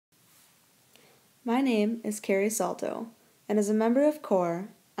My name is Kari Salto, and as a member of CORE,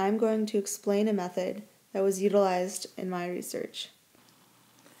 I'm going to explain a method that was utilized in my research.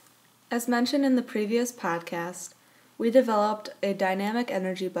 As mentioned in the previous podcast, we developed a dynamic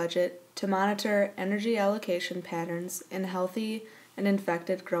energy budget to monitor energy allocation patterns in healthy and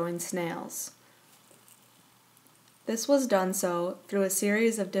infected growing snails. This was done through a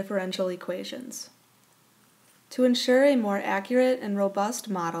series of differential equations. To ensure a more accurate and robust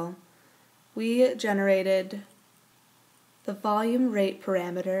model, we generated the volume rate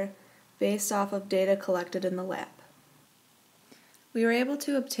parameter based off of data collected in the lab. We were able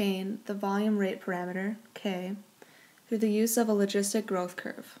to obtain the volume rate parameter, K, through the use of a logistic growth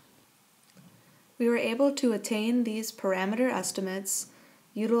curve. We were able to attain these parameter estimates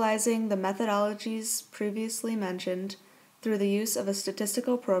utilizing the methodologies previously mentioned through the use of a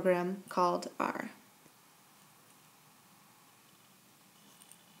statistical program called R.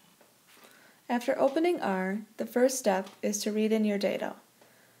 After opening R, the first step is to read in your data.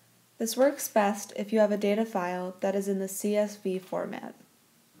 This works best if you have a data file that is in the CSV format.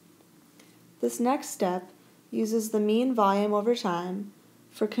 This next step uses the mean volume over time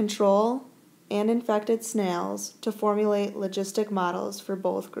for control and infected snails to formulate logistic models for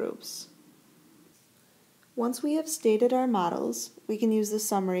both groups. Once we have stated our models, we can use the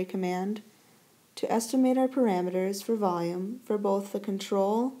summary command to estimate our parameters for volume for both the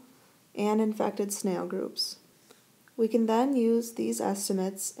control and infected snail groups. We can then use these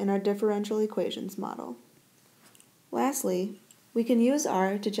estimates in our differential equations model. Lastly, we can use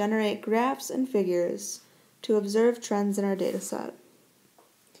R to generate graphs and figures to observe trends in our dataset.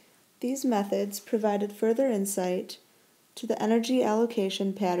 These methods provided further insight to the energy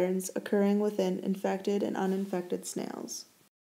allocation patterns occurring within infected and uninfected snails.